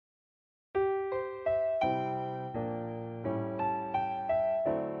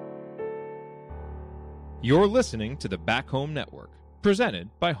You're listening to the Back Home Network,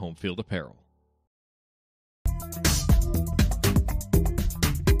 presented by Homefield Apparel.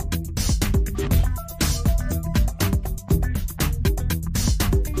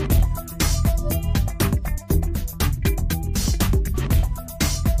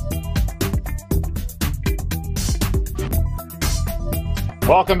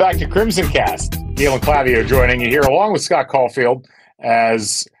 Welcome back to Crimson Cast. Galen Clavio joining you here, along with Scott Caulfield,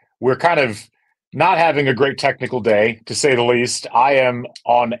 as we're kind of not having a great technical day, to say the least. I am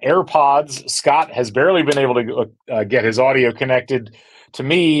on AirPods. Scott has barely been able to get his audio connected to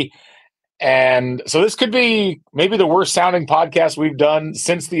me. And so this could be maybe the worst sounding podcast we've done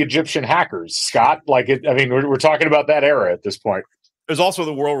since the Egyptian hackers, Scott. We're talking about that era at this point. There's also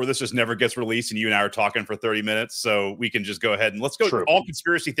the world where this just never gets released and you and I are talking for 30 minutes. So we can just go ahead and let's go all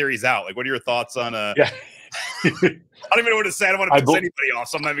conspiracy theories out. Like, what are your thoughts on Yeah. I don't even know what to say. I don't want to piss anybody off,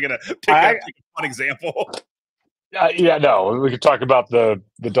 so I'm not even going to pick a fun example. No, we could talk about the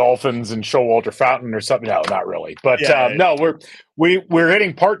Dolphins and Showalter Fountain or something. No, not really. But no, we're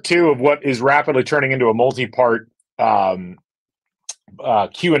hitting part two of what is rapidly turning into a multi-part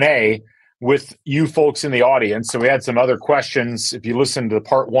Q&A with you folks in the audience. So we had some other questions. If you listen to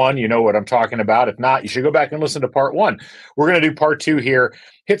part one, you know what I'm talking about. If not, you should go back and listen to part one. We're going to do part two here,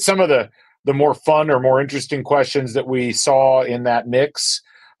 hit some of the more fun or more interesting questions that we saw in that mix.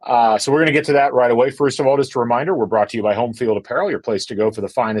 So we're going to get to that right away. First of all, just a reminder, we're brought to you by Homefield Apparel, your place to go for the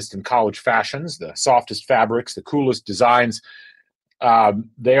finest in college fashions, the softest fabrics, the coolest designs.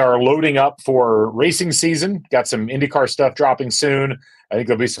 They are loading up for racing season. Got some IndyCar stuff dropping soon. I think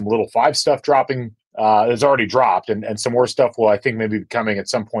there'll be some Little 5 stuff dropping. It's already dropped, and some more stuff will, I think, maybe be coming at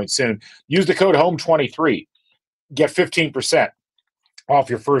some point soon. Use the code HOME23. Get 15% off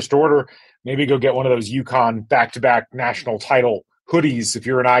your first order. Maybe go get one of those UConn back-to-back national title hoodies if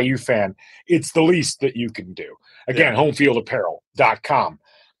you're an IU fan. It's the least that you can do. Again, homefieldapparel.com.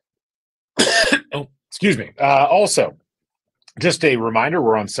 Oh, excuse me. Also, just a reminder,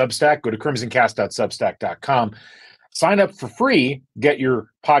 we're on Substack. Go to crimsoncast.substack.com. Sign up for free. Get your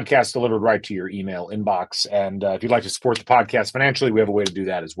podcast delivered right to your email inbox. And if you'd like to support the podcast financially, we have a way to do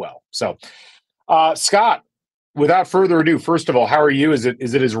that as well. So, Scott, without further ado, first of all, how are you? Is it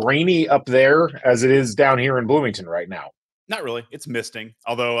as rainy up there as it is down here in Bloomington right now? Not really. It's misting.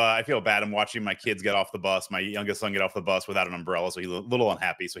 Although I feel bad. I'm watching my kids get off the bus. My youngest son get off the bus without an umbrella, so he's a little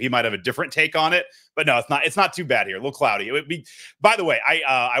unhappy. So he might have a different take on it. But no, it's not too bad here. A little cloudy. It would be. By the way,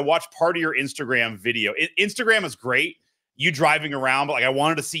 I watched part of your Instagram video. Instagram is great. You driving around, but like I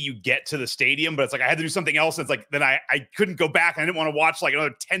wanted to see you get to the stadium, but it's like I had to do something else. It's like then I couldn't go back. I didn't want to watch like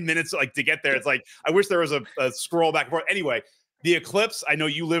another 10 minutes like to get there. It's like I wish there was a scroll back and forth. Anyway, the eclipse. I know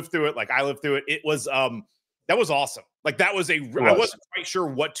you lived through it. Like I lived through it. It was that was awesome. Like that was I wasn't quite sure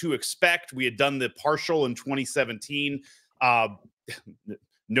what to expect. We had done the partial in 2017.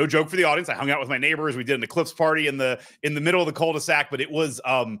 No joke for the audience. I hung out with my neighbors. We did an eclipse party in the middle of the cul-de-sac, but it was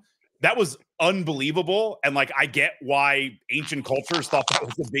that was unbelievable. And like I get why ancient cultures thought that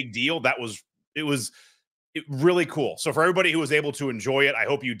was a big deal. It was really cool. So for everybody who was able to enjoy it, I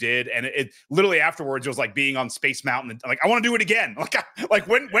hope you did. And it literally afterwards, it was like being on Space Mountain. And like, I want to do it again. Like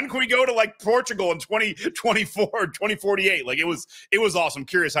when can we go to like Portugal in 2024 or 2048? Like it was awesome.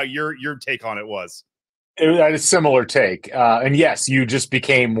 Curious how your take on it was. It had a similar take. And yes, you just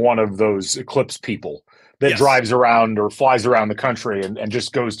became one of those eclipse people that drives around or flies around the country and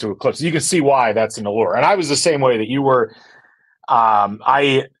just goes to eclipse. You can see why that's an allure. And I was the same way that you were.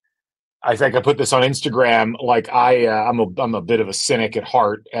 I think I put this on Instagram. Like I'm a bit of a cynic at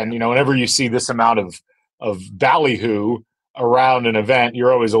heart, and whenever you see this amount of ballyhoo around an event,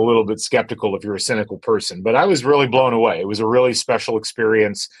 you're always a little bit skeptical if you're a cynical person. But I was really blown away. It was a really special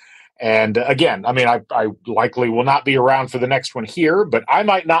experience. And again, I mean, I likely will not be around for the next one here, but I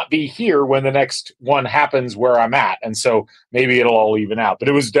might not be here when the next one happens where I'm at. And so maybe it'll all even out. But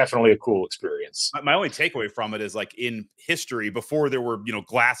it was definitely a cool experience. My only takeaway from it is like in history, before there were,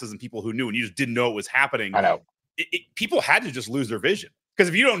 glasses and people who knew and you just didn't know it was happening. I know. People had to just lose their vision. Because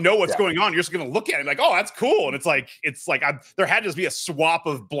if you don't know what's going on, you're just going to look at it like, oh, that's cool. And it's like there had to just be a swap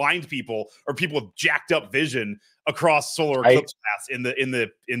of blind people or people with jacked up vision across solar eclipse paths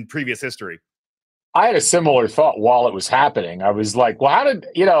in previous history. I had a similar thought while it was happening. I was like, well,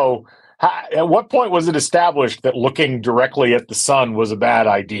 at what point was it established that looking directly at the sun was a bad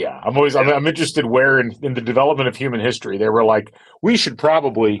idea? I'm interested where in the development of human history they were like, we should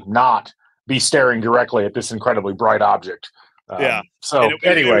probably not be staring directly at this incredibly bright object. So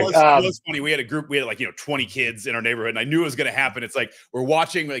anyway, it was funny. We had a group. We had 20 kids in our neighborhood, and I knew it was going to happen. It's like we're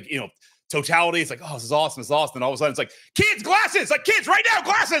watching totality. It's like, oh, this is awesome. It's awesome. And all of a sudden it's like, kids, glasses, like kids right now,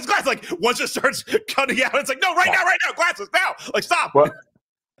 glasses. Like once it starts cutting out, it's like, no, right now, glasses now. Like, stop. Well,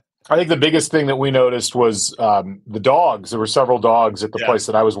 I think the biggest thing that we noticed was the dogs. There were several dogs at the place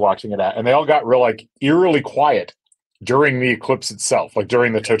that I was watching it at, and they all got real like eerily quiet during the eclipse itself, like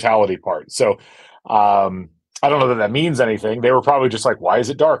during the totality part. So I don't know that means anything. They were probably just like, why is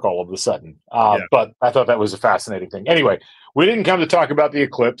it dark all of a sudden? But I thought that was a fascinating thing. Anyway, we didn't come to talk about the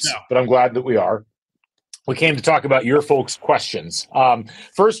eclipse, but I'm glad that we are. We came to talk about your folks' questions.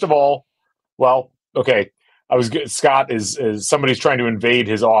 First of all, well, okay, Scott is somebody's trying to invade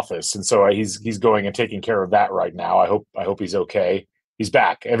his office, and so he's going and taking care of that right now. I hope he's okay. He's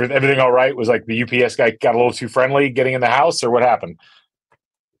back. Everything all right? Was like the UPS guy got a little too friendly getting in the house, or what happened?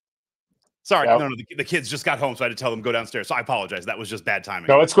 Sorry, no, the kids just got home, so I had to tell them to go downstairs. So I apologize. That was just bad timing.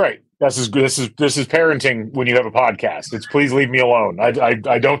 No, it's great. This is parenting when you have a podcast. It's please leave me alone. I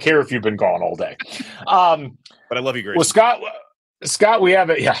don't care if you've been gone all day. But I love you, Grace. Well, Scott, we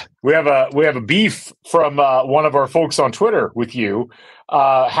have a beef from one of our folks on Twitter with you.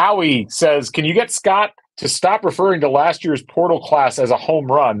 Howie says, "Can you get Scott to stop referring to last year's Portal class as a home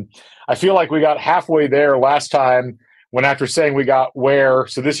run? I feel like we got halfway there last time when after saying we got Ware,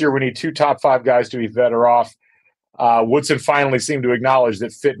 so this year we need 2 top 5 guys to be better off. Woodson finally seemed to acknowledge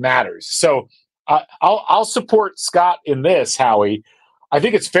that fit matters." So I'll support Scott in this, Howie. I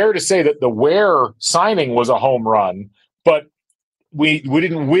think it's fair to say that the Ware signing was a home run, but we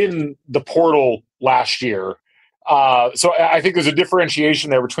didn't win the Portal last year. So I think there's a differentiation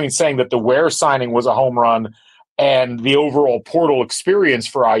there between saying that the Ware signing was a home run and the overall Portal experience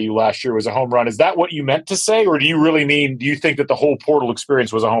for IU last year was a home run. Is that what you meant to say, or do you think that the whole Portal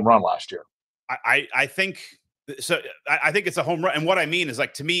experience was a home run last year? I think so. I think it's a home run. And what I mean is,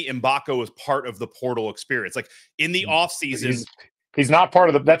 like, to me, Mbako was part of the Portal experience. Like in the offseason, he's not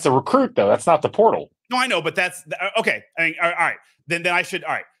part of that's a recruit though. That's not the Portal. No, I know, but that's okay. I mean, all right. Then I should,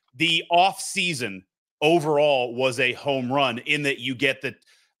 all right. The offseason overall was a home run in that you get that.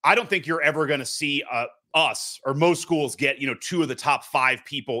 I don't think you're ever going to see us or most schools get, 2 of the top 5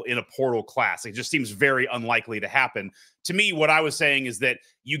 people in a Portal class. It just seems very unlikely to happen. To me, what I was saying is that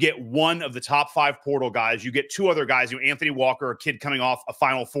you get 1 of the top 5 Portal guys, you get 2 other guys, Anthony Walker, a kid coming off a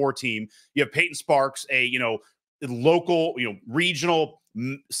Final Four team. You have Peyton Sparks, a, local, regional,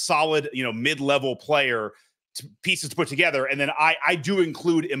 solid, mid-level player, pieces to put together. And then I do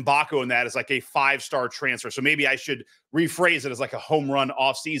include Mbako in that as like a 5-star transfer. So maybe I should rephrase it as like a home run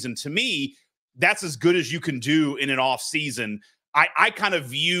off season. To me, that's as good as you can do in an off season. I kind of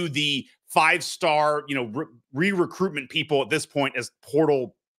view the 5-star, re-recruitment people at this point as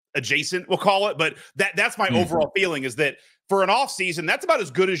Portal adjacent, we'll call it. But that's my overall feeling, is that for an off season, that's about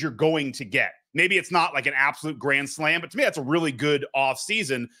as good as you're going to get. Maybe it's not like an absolute grand slam, but to me, that's a really good off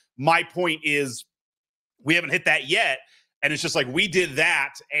season. My point is, we haven't hit that yet. And it's just like, we did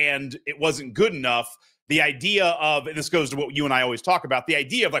that and it wasn't good enough. The idea of, and this goes to what you and I always talk about, the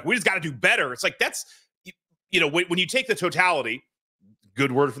idea of like, we just got to do better. It's like, that's, when you take the totality,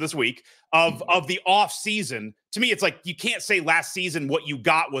 good word for this week, of the off season, to me, it's like, you can't say last season what you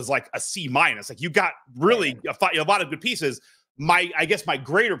got was like a C-. Like, you got really a lot of good pieces. I guess my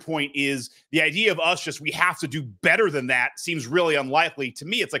greater point is the idea of us we have to do better than that seems really unlikely. To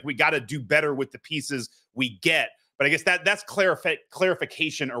me, it's like, we got to do better with the pieces we get. But I guess that's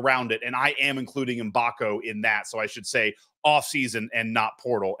clarification around it. And I am including Mbako in that. So I should say off season and not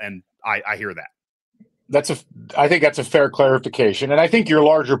Portal. And I hear that. I think that's a fair clarification. And I think your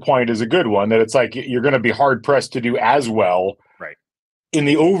larger point is a good one, that it's like, you're going to be hard pressed to do as well in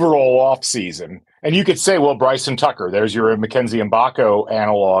the overall off season. And you could say, well, Bryson Tucker, there's your Mackenzie Mbako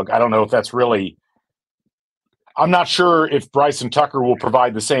analog. I don't know if that's really, I'm not sure if Bryson Tucker will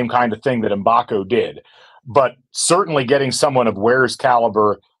provide the same kind of thing that Mbako did, but certainly getting someone of Ware's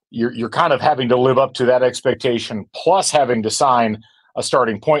caliber, you're kind of having to live up to that expectation, plus having to sign a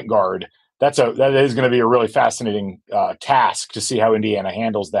starting point guard. That is going to be a really fascinating task to see how Indiana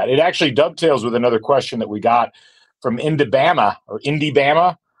handles that. It actually dovetails with another question that we got from Indibama.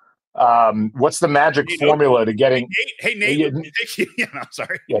 What's the magic formula to getting? Hey, Nate. I'm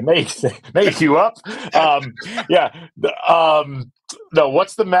sorry. Yeah, Nate, you up? No,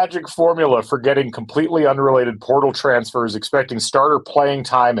 what's the magic formula for getting completely unrelated Portal transfers, expecting starter playing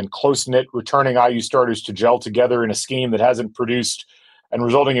time and close-knit returning IU starters to gel together in a scheme that hasn't produced, and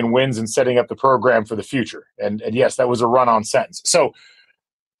resulting in wins and setting up the program for the future? And yes, that was a run-on sentence. So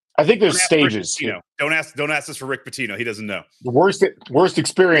I think there's stages. Don't ask this for Rick Pitino. He doesn't know. The worst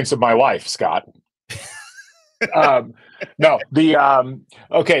experience of my life, Scott.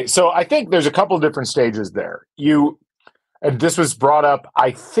 Okay. So I think there's a couple of different stages there. and this was brought up,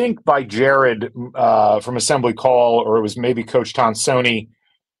 I think, by Jared from Assembly Call, or it was maybe Coach Tonsoni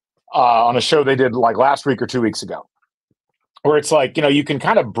on a show they did like last week or 2 weeks ago, where it's like, you can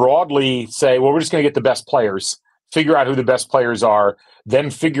kind of broadly say, well, we're just going to get the best players, figure out who the best players are, then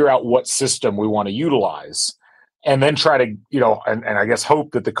figure out what system we want to utilize, and then try to, and I guess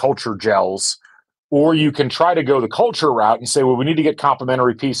hope that the culture gels. Or you can try to go the culture route and say, well, we need to get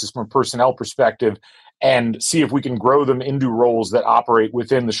complementary pieces from a personnel perspective and see if we can grow them into roles that operate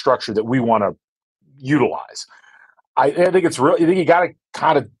within the structure that we want to utilize. I think it's real. I think you've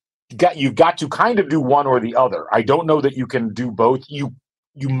got to kind of do one or the other. I don't know that you can do both. You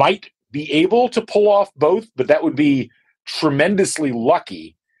might be able to pull off both, but that would be tremendously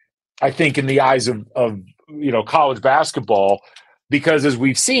lucky, I think, in the eyes of college basketball. Because as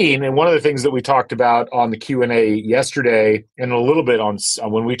we've seen, and one of the things that we talked about on the Q&A yesterday and a little bit on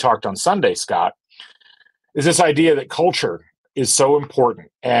when we talked on Sunday, Scott, is this idea that culture is so important.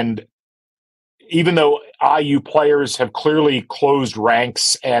 And even though IU players have clearly closed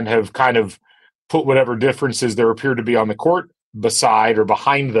ranks and have kind of put whatever differences there appear to be on the court beside or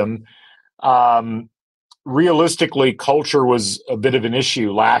behind them, realistically, culture was a bit of an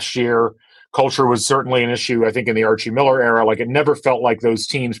issue last year. Culture was certainly an issue, I think, in the Archie Miller era. Like, it never felt like those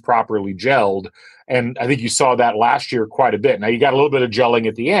teams properly gelled. And I think you saw that last year quite a bit. Now, you got a little bit of gelling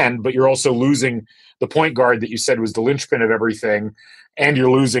at the end, but you're also losing the point guard that you said was the linchpin of everything. And you're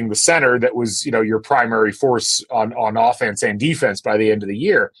losing the center that was, your primary force on offense and defense by the end of the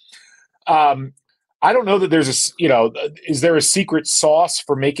year. I don't know that there's is there a secret sauce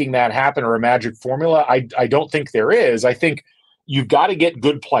for making that happen or a magic formula? I don't think there is. I think you've got to get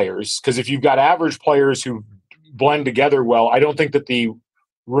good players, because if you've got average players who blend together well, I don't think that the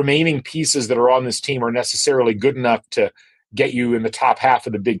remaining pieces that are on this team are necessarily good enough to get you in the top half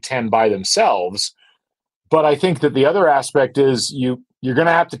of the Big Ten by themselves. But I think that the other aspect is you're going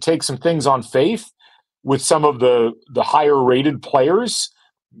to have to take some things on faith with some of the higher rated players,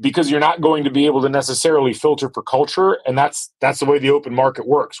 because you're not going to be able to necessarily filter for culture. And that's the way the open market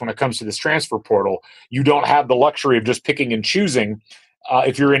works when it comes to this transfer portal. You don't have the luxury of just picking and choosing.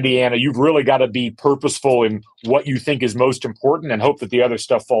 If you're Indiana, you've really got to be purposeful in what you think is most important and hope that the other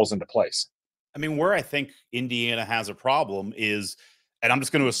stuff falls into place. I mean, where I think Indiana has a problem is, and I'm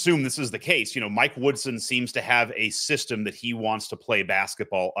just going to assume this is the case, Mike Woodson seems to have a system that he wants to play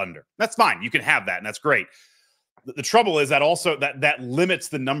basketball under. That's fine. You can have that, and that's great. The trouble is that also that limits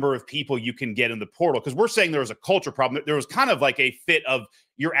the number of people you can get in the portal, because we're saying there was a culture problem. There was kind of like a fit of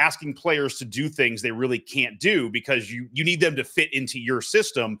you're asking players to do things they really can't do because you need them to fit into your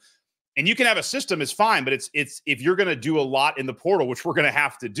system. And you can have a system is fine, but it's if you're going to do a lot in the portal, which we're going to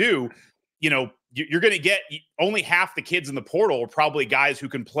have to do, you're going to get only half the kids in the portal are probably guys who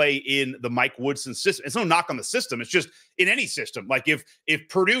can play in the Mike Woodson system. It's no knock on the system. It's just in any system. Like if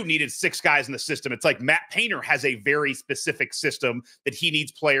Purdue needed 6 guys in the system, it's like Matt Painter has a very specific system that he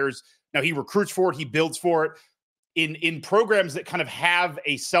needs players. Now he recruits for it. He builds for it. In programs that kind of have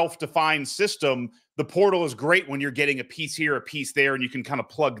a self-defined system, the portal is great when you're getting a piece here, a piece there, and you can kind of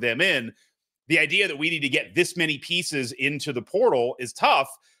plug them in. The idea that we need to get this many pieces into the portal is tough,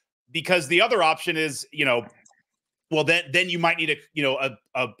 because the other option is, well, then you might need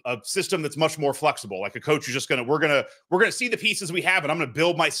a system that's much more flexible. Like a coach who's just we're gonna see the pieces we have, and I'm gonna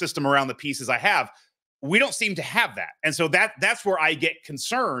build my system around the pieces I have. We don't seem to have that, and so that's where I get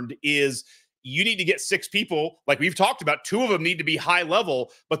concerned. Is you need to get 6 people, like we've talked about. 2 of them need to be high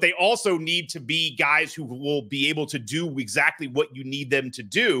level, but they also need to be guys who will be able to do exactly what you need them to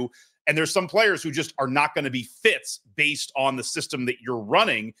do. And there's some players who just are not going to be fits based on the system that you're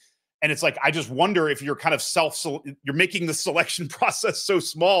running. And it's like, I just wonder if you're kind of you're making the selection process so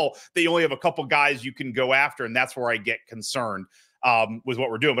small that you only have a couple guys you can go after. And that's where I get concerned with what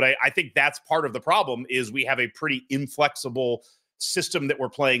we're doing. But I think that's part of the problem is we have a pretty inflexible system that we're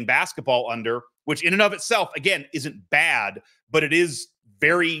playing basketball under, which in and of itself, again, isn't bad, but it is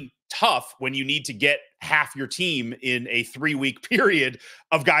very tough when you need to get half your team in a 3-week period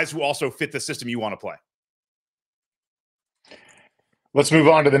of guys who also fit the system you want to play. Let's move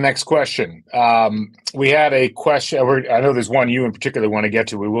on to the next question. We had a question. I know there's one you in particular want to get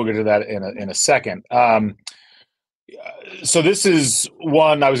to. We will get to that in a second. So this is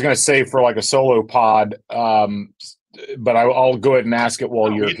one I was going to say for like a solo pod, but I'll go ahead and ask it while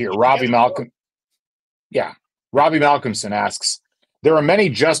you're here. Robbie Malcolmson asks, there are many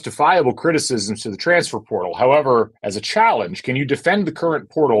justifiable criticisms to the transfer portal. However, as a challenge, can you defend the current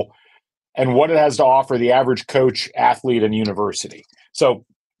portal and what it has to offer the average coach, athlete, and university? So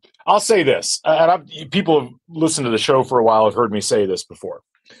I'll say this, and people have listened to the show for a while, have heard me say this before.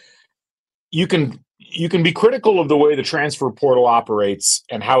 You can you can be critical of the way the transfer portal operates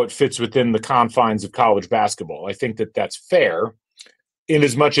and how it fits within the confines of college basketball. I think that that's fair, in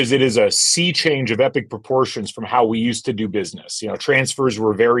as much as it is a sea change of epic proportions from how we used to do business. Transfers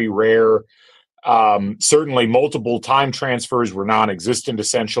were very rare. Certainly multiple time transfers were non-existent,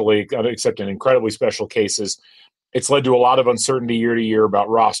 essentially, except in incredibly special cases. It's led to a lot of uncertainty year to year about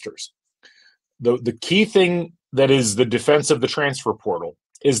rosters. The key thing that is the defense of the transfer portal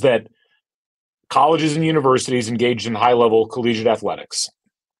is that colleges and universities engaged in high-level collegiate athletics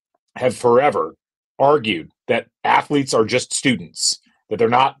have forever argued that athletes are just students, that they're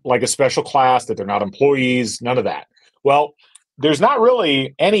not like a special class, that they're not employees, none of that. Well, there's not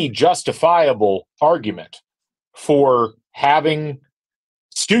really any justifiable argument for having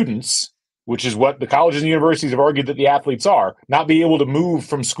students, which is what the colleges and universities have argued that the athletes are, not be able to move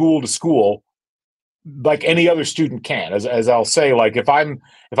from school to school like any other student can. As I'll say, like if I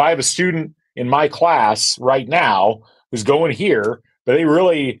have a student in my class right now who's going here, but they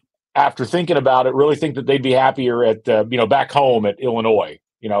really, after thinking about it, really think that they'd be happier at back home at Illinois,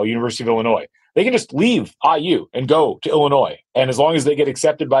 University of Illinois. They can just leave IU and go to Illinois, and as long as they get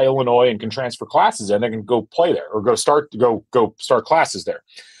accepted by Illinois and can transfer classes in, they can go play there or go start classes there.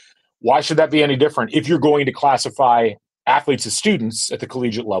 Why should that be any different? If you're going to classify athletes as students at the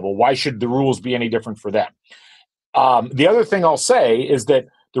collegiate level, why should the rules be any different for them? The other thing I'll say is that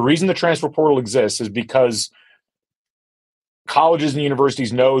the reason the transfer portal exists is because colleges and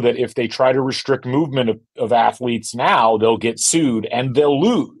universities know that if they try to restrict movement of athletes now, they'll get sued and they'll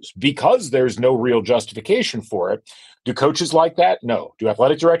lose because there's no real justification for it. Do coaches like that? No. Do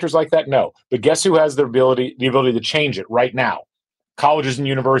athletic directors like that? No. But guess who has the ability to change it right now? Colleges and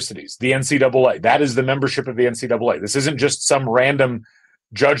universities, the NCAA. That is the membership of the NCAA. This isn't just some random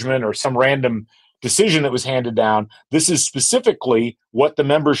judgment or some random decision that was handed down. This is specifically what the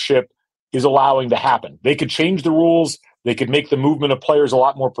membership is allowing to happen. They could change the rules. They could make the movement of players a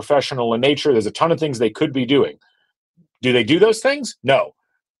lot more professional in nature. There's a ton of things they could be doing. Do they do those things? No.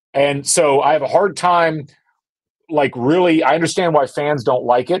 And so I have a hard time, really, I understand why fans don't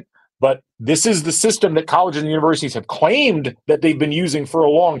like it, but this is the system that colleges and universities have claimed that they've been using for a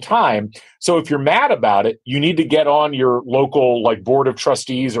long time. So if you're mad about it, you need to get on your local board of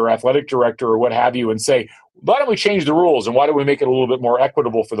trustees or athletic director or what have you and say, why don't we change the rules and why don't we make it a little bit more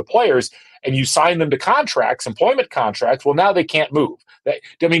equitable for the players? And you sign them to contracts, employment contracts. Well, now they can't move.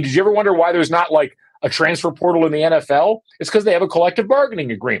 Did you ever wonder why there's not a transfer portal in the NFL? It's because they have a collective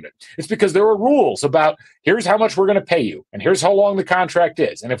bargaining agreement. It's because there are rules about here's how much we're going to pay you and here's how long the contract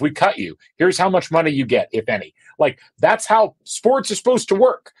is. And if we cut you, here's how much money you get, if any. That's how sports is supposed to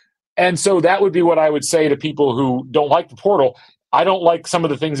work. And so that would be what I would say to people who don't like the portal. I don't like some of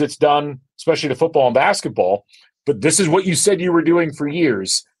the things it's done, especially to football and basketball, but this is what you said you were doing for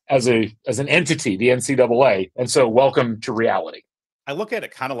years as an entity, the NCAA. And so welcome to reality. I look at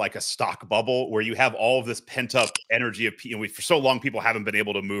it kind of like a stock bubble where you have all of this pent up energy of, for so long, people haven't been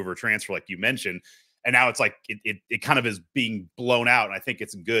able to move or transfer, like you mentioned. And now it's it kind of is being blown out. And I think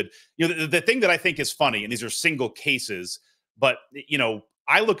it's good. The thing that I think is funny, and these are single cases, but,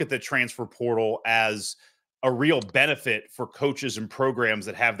 I look at the transfer portal as a real benefit for coaches and programs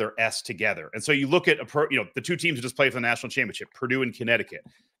that have their S together. And so you look at the two teams who just played for the national championship, Purdue and Connecticut.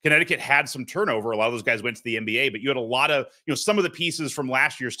 Connecticut had some turnover. A lot of those guys went to the NBA, but you had a lot of, some of the pieces from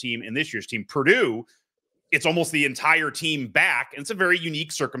last year's team and this year's team. Purdue, it's almost the entire team back. And it's a very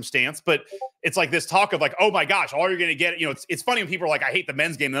unique circumstance, but it's like this talk of oh my gosh, all you're going to get, it's funny when people are like, I hate the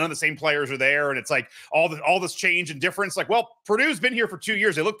men's game. None of the same players are there. And it's all this change and difference. Well, Purdue's been here for 2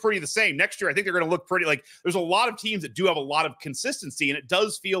 years. They look pretty the same. Next year, I think they're going to look pretty there's a lot of teams that do have a lot of consistency. And it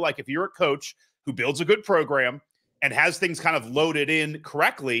does feel like if you're a coach who builds a good program and has things kind of loaded in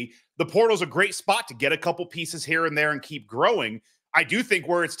correctly, the portal's a great spot to get a couple pieces here and there and keep growing. I do think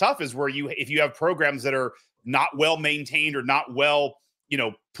where it's tough is where if you have programs that are not well maintained or not well,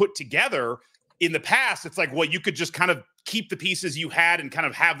 put together. In the past, it's you could just kind of keep the pieces you had and kind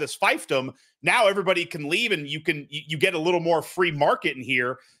of have this fiefdom. Now everybody can leave and you get a little more free market in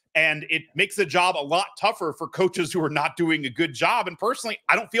here. And it makes the job a lot tougher for coaches who are not doing a good job. And personally,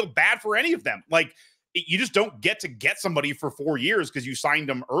 I don't feel bad for any of them. You just don't get somebody for 4 years because you signed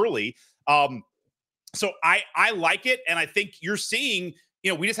them early. So I like it. And I think you're seeing,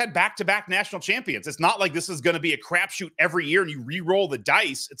 we just had back-to-back national champions. It's not like this is going to be a crapshoot every year and you re-roll the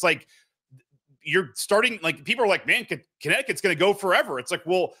dice. It's you're starting, people are like, man, Connecticut's going to go forever. It's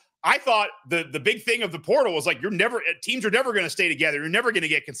well, I thought the big thing of the portal was teams are never going to stay together. You're never going to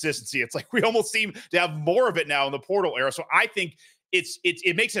get consistency. It's we almost seem to have more of it now in the portal era. So I think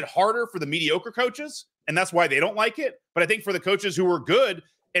it makes it harder for the mediocre coaches, and that's why they don't like it. But I think for the coaches who are good,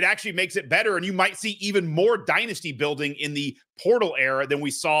 it actually makes it better. And you might see even more dynasty building in the portal era than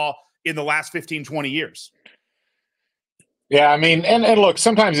we saw in the last 15, 20 years. Yeah, I mean, and look,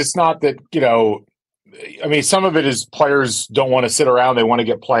 sometimes it's not that, I mean, some of it is players don't want to sit around; they want to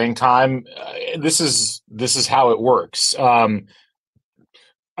get playing time. This is how it works.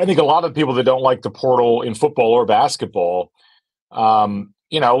 I think a lot of people that don't like the portal in football or basketball,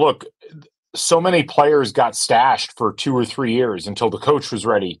 look, so many players got stashed for 2 or 3 years until the coach was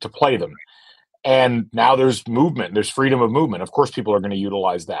ready to play them. And now there's movement, there's freedom of movement. Of course, people are going to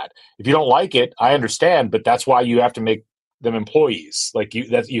utilize that. If you don't like it, I understand, but that's why you have to make them employees. Like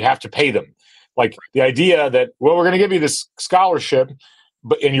you have to pay them. Like the idea that, well, we're going to give you this scholarship,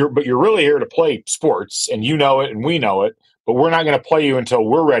 but you're really here to play sports, and you know it and we know it, but we're not going to play you until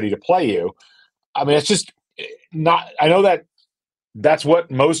we're ready to play you. I mean, it's just not. I know that that's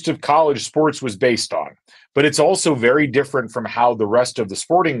what most of college sports was based on, but it's also very different from how the rest of the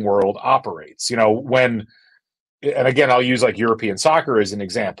sporting world operates. And again, I'll use like European soccer as an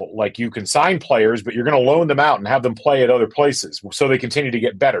example. Like you can sign players, but you're going to loan them out and have them play at other places so they continue to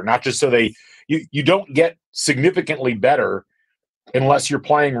get better, not just so you don't get significantly better unless you're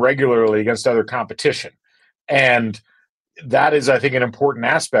playing regularly against other competition. And that is, I think, an important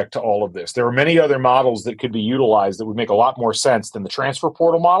aspect to all of this. There are many other models that could be utilized that would make a lot more sense than the transfer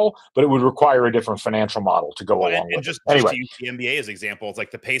portal model, but it would require a different financial model to go along with it. Anyway. Just to use the NBA as examples, like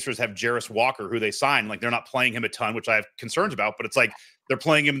the Pacers have Jarris Walker, who they signed. Like they're not playing him a ton, which I have concerns about, but it's like they're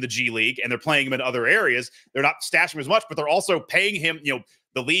playing him in the G League and they're playing him in other areas. They're not stashing him as much, but they're also paying him,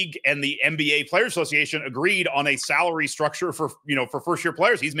 the league and the NBA Players Association agreed on a salary structure for first-year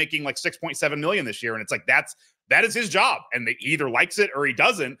players. He's making like $6.7 million this year. And it's like, that is his job. And he either likes it or he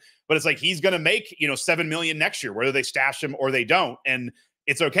doesn't, but it's like, he's going to make, $7 million next year, whether they stash him or they don't. And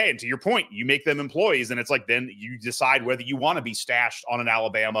it's okay. And to your point, you make them employees, and it's like, then you decide whether you want to be stashed on an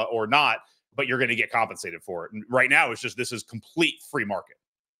Alabama or not, but you're going to get compensated for it. And right now it's just, this is complete free market.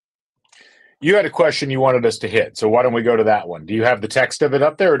 You had a question you wanted us to hit, so why don't we go to that one? Do you have the text of it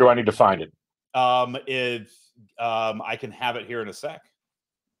up there, or do I need to find it? I can have it here in a sec.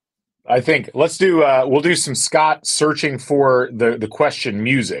 I think we'll do some Scott searching for the question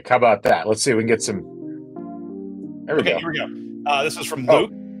music. How about that? Let's see if we can get some. There we go. Here we go. This is from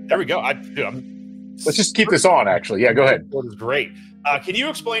Luke. There we go. Let's just keep this on, actually. Yeah, go ahead. That is great. Can you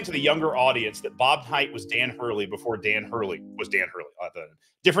explain to the younger audience that Bob Knight was Dan Hurley before Dan Hurley was Dan Hurley?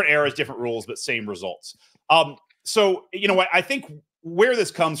 Different eras, different rules, but same results. So, what I think where this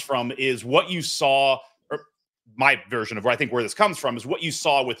comes from is what you saw, or my version of where I think where this comes from is what you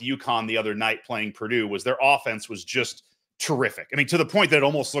saw with UConn the other night playing Purdue. Was their offense was just terrific. I mean, to the point that it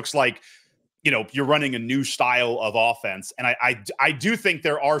almost looks like, you're running a new style of offense. And I do think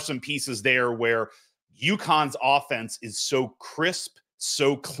there are some pieces there where UConn's offense is so crisp,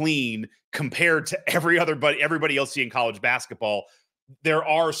 so clean compared to everybody else in college basketball. There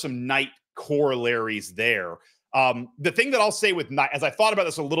are some Knight corollaries there. The thing that I'll say with Knight, as I thought about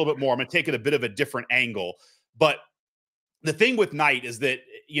this a little bit more, I'm going to take it a bit of a different angle. But the thing with Knight is that,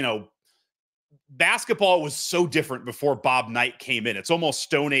 basketball was so different before Bob Knight came in. It's almost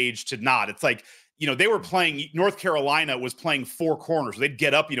Stone Age to not. It's like, they were playing, North Carolina was playing 4 corners. They'd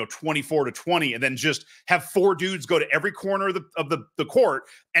get up, 24-20, and then just have 4 dudes go to every corner of the court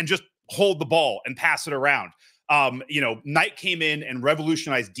and just hold the ball and pass it around. Knight came in and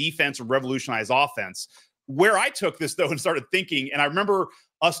revolutionized defense and revolutionized offense. Where I took this, though, and started thinking, and I remember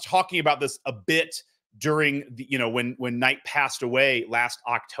us talking about this a bit during the, when Knight passed away last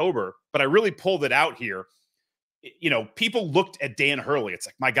October, but I really pulled it out here. People looked at Dan Hurley. It's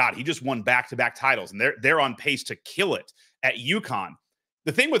like, my God, he just won back-to-back titles, and they're on pace to kill it at UConn.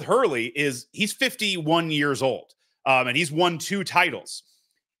 The thing with Hurley is he's 51 years old, and he's won 2 titles.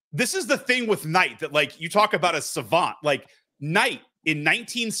 This is the thing with Knight that, like, you talk about a savant. Like, Knight in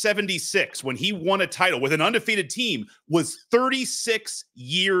 1976, when he won a title with an undefeated team, was 36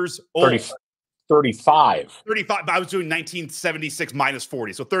 years old. 35. I was doing 1976 minus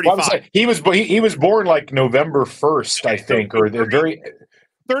 40, so 35. Well, he was born like November 1st, I think, or they're very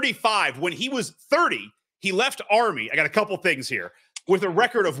 35. When he was 30, he left Army. I got a couple things here with a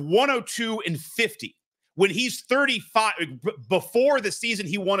record of 102-50. When he's 35, before the season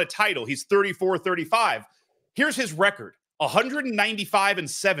he won a title, he's 34-35. Here's his record: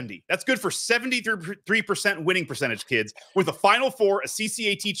 195-70. That's good for 73% winning percentage, kids, with a Final Four, a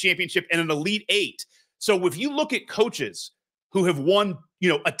CCAT championship, and an Elite 8. So if you look at coaches who have won,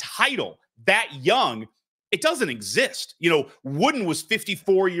 a title that young, it doesn't exist. Wooden was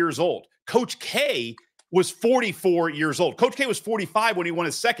 54 years old. Coach K was 44 years old. Coach K was 45 when he won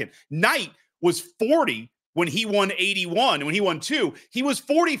his second. Knight was 40 when he won 81, when he won 2. He was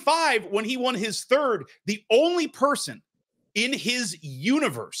 45 when he won his 3rd. The only person in his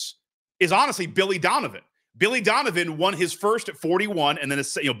universe is honestly Billy Donovan. Billy Donovan won his first at 41 and then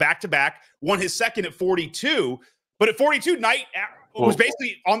back-to-back, won his second at 42. But at 42, Knight was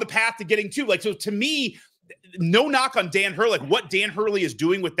basically on the path to getting 2. Like, so to me, no knock on Dan Hurley. Like, what Dan Hurley is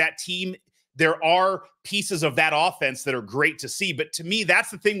doing with that team, there are pieces of that offense that are great to see. But to me,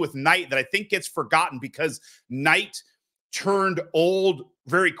 that's the thing with Knight that I think gets forgotten, because Knight turned old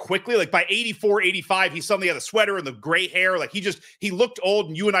very quickly. Like by 84, 85, he suddenly had the sweater and the gray hair. Like he looked old,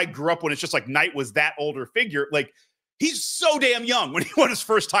 and you and I grew up when it's just like Knight was that older figure. Like, he's so damn young when he won his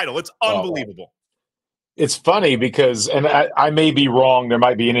first title. It's unbelievable. It's funny because, and I may be wrong, there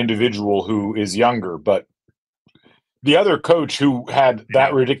might be an individual who is younger, but the other coach who had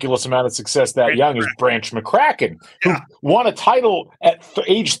that ridiculous amount of success that young is Branch McCracken, who won a title at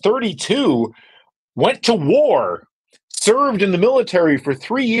age 32, went to war, served in the military for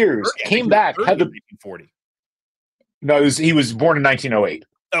 3 years, came back, had the 40. No, he was born in 1908.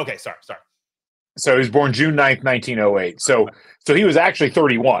 Okay, sorry. So he was born June 9th, 1908. So he was actually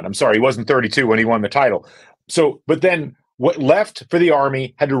 31. I'm sorry, he wasn't 32 when he won the title. So, but then what left for the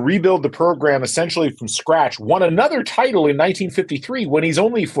Army, had to rebuild the program essentially from scratch, won another title in 1953 when he's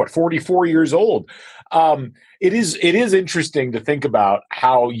only 44 years old. It is interesting to think about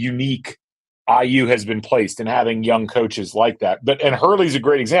how unique IU has been placed in having young coaches like that. And Hurley's a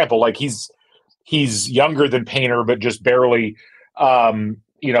great example. Like, he's younger than Painter, but just barely.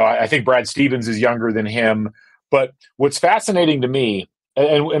 I think Brad Stevens is younger than him. But what's fascinating to me,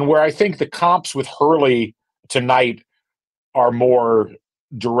 and where I think the comps with Hurley tonight are more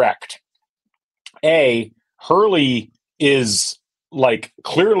direct. Hurley is like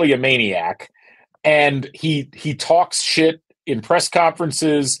clearly a maniac, and he talks shit in press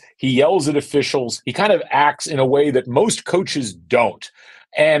conferences. He yells at officials. He kind of acts in a way that most coaches don't.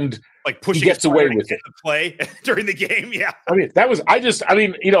 And like pushing, he gets away with it. Play during the game, yeah. I mean,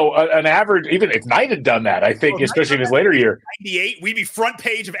 an average, even if Knight had done that, I think, especially in his later year, 98, we'd be front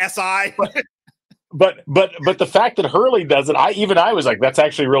page of SI. But the fact that Hurley does it, I was like, that's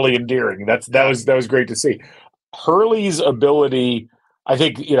actually really endearing. That was great to see. Hurley's ability, I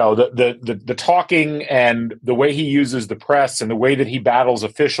think, the talking and the way he uses the press and the way that he battles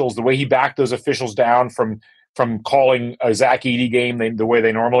officials, the way he backed those officials down from calling a Zach Edey game the way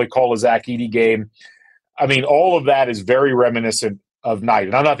they normally call a Zach Edey game. I mean, all of that is very reminiscent of Knight,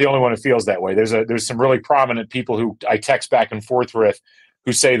 and I'm not the only one who feels that way. There's some really prominent people who I text back and forth with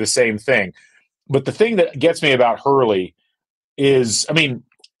who say the same thing. But the thing that gets me about Hurley is, I mean,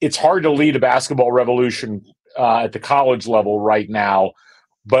 it's hard to lead a basketball revolution at the college level right now,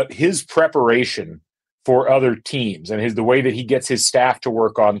 but his preparation for other teams and the way that he gets his staff to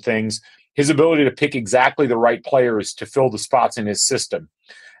work on things, his ability to pick exactly the right players to fill the spots in his system,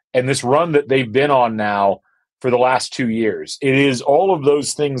 and this run that they've been on now for the last 2 years, it is all of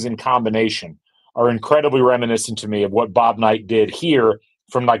those things in combination are incredibly reminiscent to me of what Bob Knight did here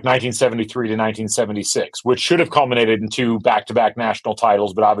from like 1973 to 1976, which should have culminated in 2 back-to-back national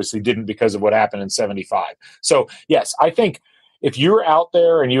titles, but obviously didn't because of what happened in 75. So, yes, I think if you're out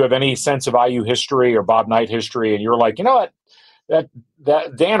there and you have any sense of IU history or Bob Knight history, and you're like, you know what,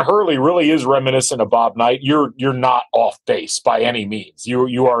 that Dan Hurley really is reminiscent of Bob Knight, you're not off base by any means.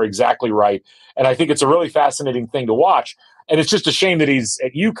 You are exactly right. And I think it's a really fascinating thing to watch. And it's just a shame that he's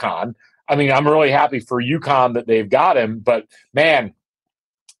at UConn. I mean, I'm really happy for UConn that they've got him, but man,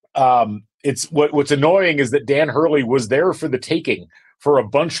 it's what's annoying is that Dan Hurley was there for the taking for a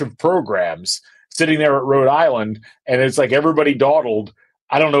bunch of programs sitting there at Rhode Island, and it's like everybody dawdled.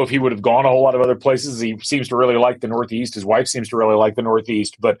 I don't know if he would have gone a whole lot of other places. He seems to really like the Northeast. His wife seems to really like the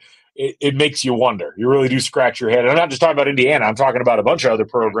Northeast, but it makes you wonder. You really do scratch your head. And I'm not just talking about Indiana. I'm talking about a bunch of other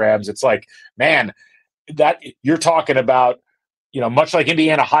programs. It's like, man, that you're talking about, much like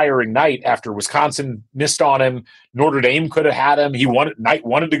Indiana hiring Knight after Wisconsin missed on him, Notre Dame could have had him. Knight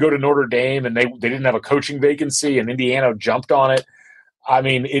wanted to go to Notre Dame, and they didn't have a coaching vacancy, and Indiana jumped on it. I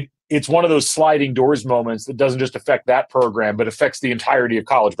mean, it's one of those sliding doors moments that doesn't just affect that program, but affects the entirety of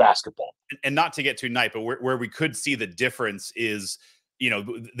college basketball. And not to get too Knight, but where we could see the difference is,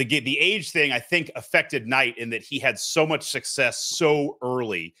 the age thing, I think, affected Knight in that he had so much success so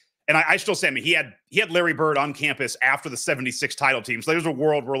early. And I still say, I mean, he had Larry Bird on campus after the 76 title team. So there's a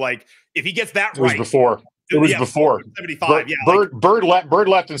world where, like, if he gets that right. It was before. 75, Bird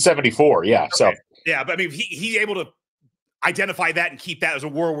left in 74, yeah. Okay. So yeah, but I mean, he able to identify that and keep that as a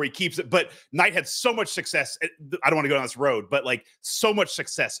world where he keeps it. But Knight had so much success. I don't want to go down this road, but like so much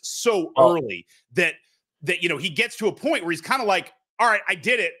success so early that he gets to a point where he's kind of like, all right, I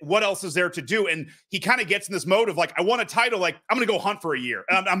did it. What else is there to do? And he kind of gets in this mode of like, I want a title. Like, I'm going to go hunt for a year.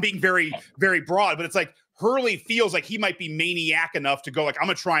 And I'm being very, very broad, but it's like Hurley feels like he might be maniac enough to go like, I'm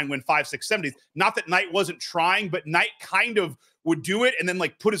going to try and win 5, 6, 70s. Not that Knight wasn't trying, but Knight kind of would do it and then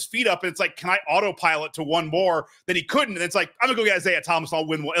like put his feet up. And it's like, can I autopilot to one more? Then he couldn't. And it's like, I'm going to go get Isaiah Thomas. I'll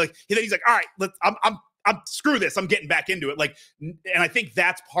win one. Like, he's like, all right, I'm screw this. I'm getting back into it. Like, and I think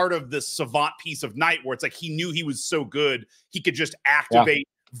that's part of the savant piece of Knight where it's like, he knew he was so good. He could just activate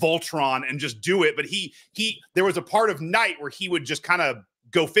Voltron and just do it. But there was a part of Knight where he would just kind of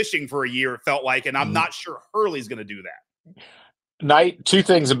go fishing for a year, it felt like. And I'm not sure Hurley's going to do that. Knight, two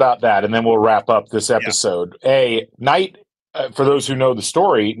things about that, and then we'll wrap up this episode. Knight, for those who know the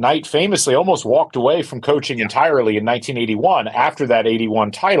story, Knight famously almost walked away from coaching entirely in 1981 after that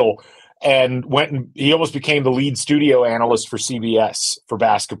 81 title, and he almost became the lead studio analyst for CBS for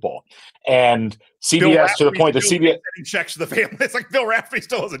basketball. And CBS, to the point that CBS sending checks to the family. It's like Bill Raftery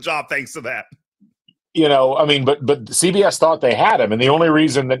still has a job thanks to that. You know, I mean, but CBS thought they had him, and the only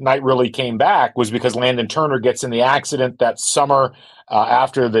reason that Knight really came back was because Landon Turner gets in the accident that summer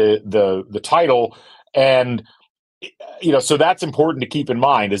after the title, and you know, so that's important to keep in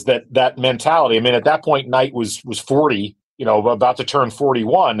mind is that mentality. I mean, at that point, Knight was 40, you know, about to turn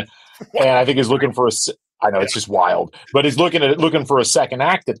 41, and I think he's looking for I know it's just wild, but he's looking for a second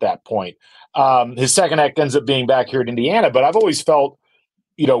act at that point. His second act ends up being back here at Indiana, but I've always felt,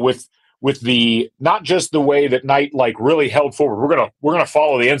 you know, with the not just the way that Knight like really held forward. We're gonna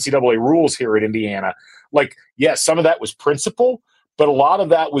follow the NCAA rules here at Indiana. Like, yes, some of that was principle, but a lot of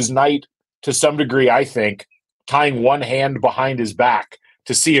that was Knight to some degree, I think, tying one hand behind his back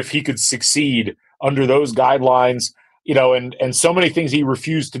to see if he could succeed under those guidelines. You know, and so many things he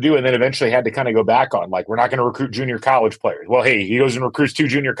refused to do, and then eventually had to kind of go back on. Like, we're not going to recruit junior college players. Well, hey, he goes and recruits 2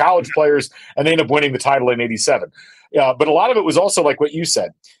 junior college players, and they end up winning the title in '87. But a lot of it was also like what you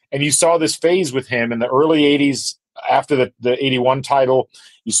said. And you saw this phase with him in the early 80s after the 81 title.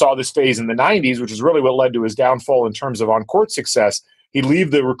 You saw this phase in the 90s, which is really what led to his downfall in terms of on-court success. He'd leave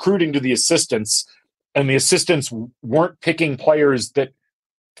the recruiting to the assistants, and the assistants weren't picking players that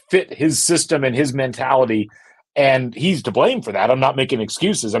fit his system and his mentality. And he's to blame for that. I'm not making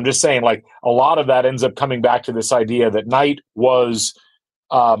excuses. I'm just saying, like, a lot of that ends up coming back to this idea that Knight was,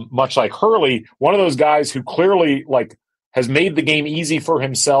 much like Hurley, one of those guys who clearly, like, has made the game easy for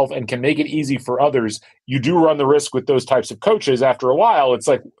himself and can make it easy for others. You do run the risk with those types of coaches. After a while, it's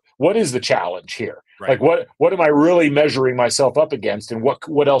like, what is the challenge here? Right. Like, what am I really measuring myself up against, and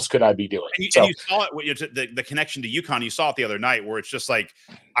what else could I be doing? And you saw it, the connection to UConn. You saw it the other night, where it's just like,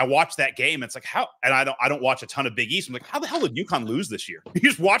 I watched that game. And it's like, how? And I don't watch a ton of Big East. I'm like, how the hell did UConn lose this year?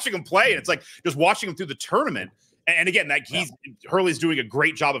 You're just watching them play, and it's like just watching them through the tournament. And again, that Hurley's doing a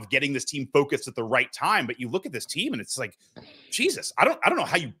great job of getting this team focused at the right time. But you look at this team, and it's like, Jesus, I don't know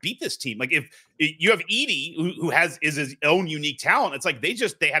how you beat this team. Like, if you have Edey, who is his own unique talent, it's like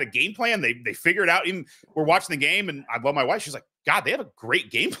they had a game plan. They figured out. Even we're watching the game, and I love my wife. She's like, God, they have a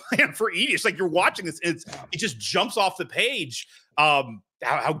great game plan for Edey. It's like you're watching this. It just jumps off the page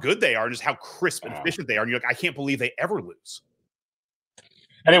how good they are, and just how crisp and efficient they are. And you're like, I can't believe they ever lose.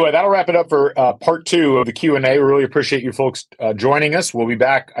 Anyway, that'll wrap it up for part 2 of the Q&A. We really appreciate you folks joining us. We'll be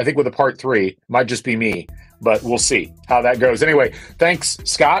back, I think, with a part 3. Might just be me, but we'll see how that goes. Anyway, thanks,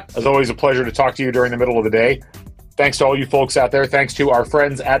 Scott. As always, a pleasure to talk to you during the middle of the day. Thanks to all you folks out there. Thanks to our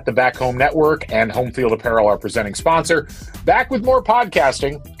friends at the Back Home Network and Home Field Apparel, our presenting sponsor. Back with more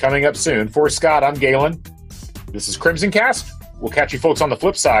podcasting coming up soon. For Scott, I'm Galen. This is Crimson Cast. We'll catch you folks on the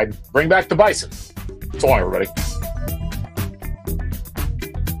flip side. Bring back the Bison. So long, everybody.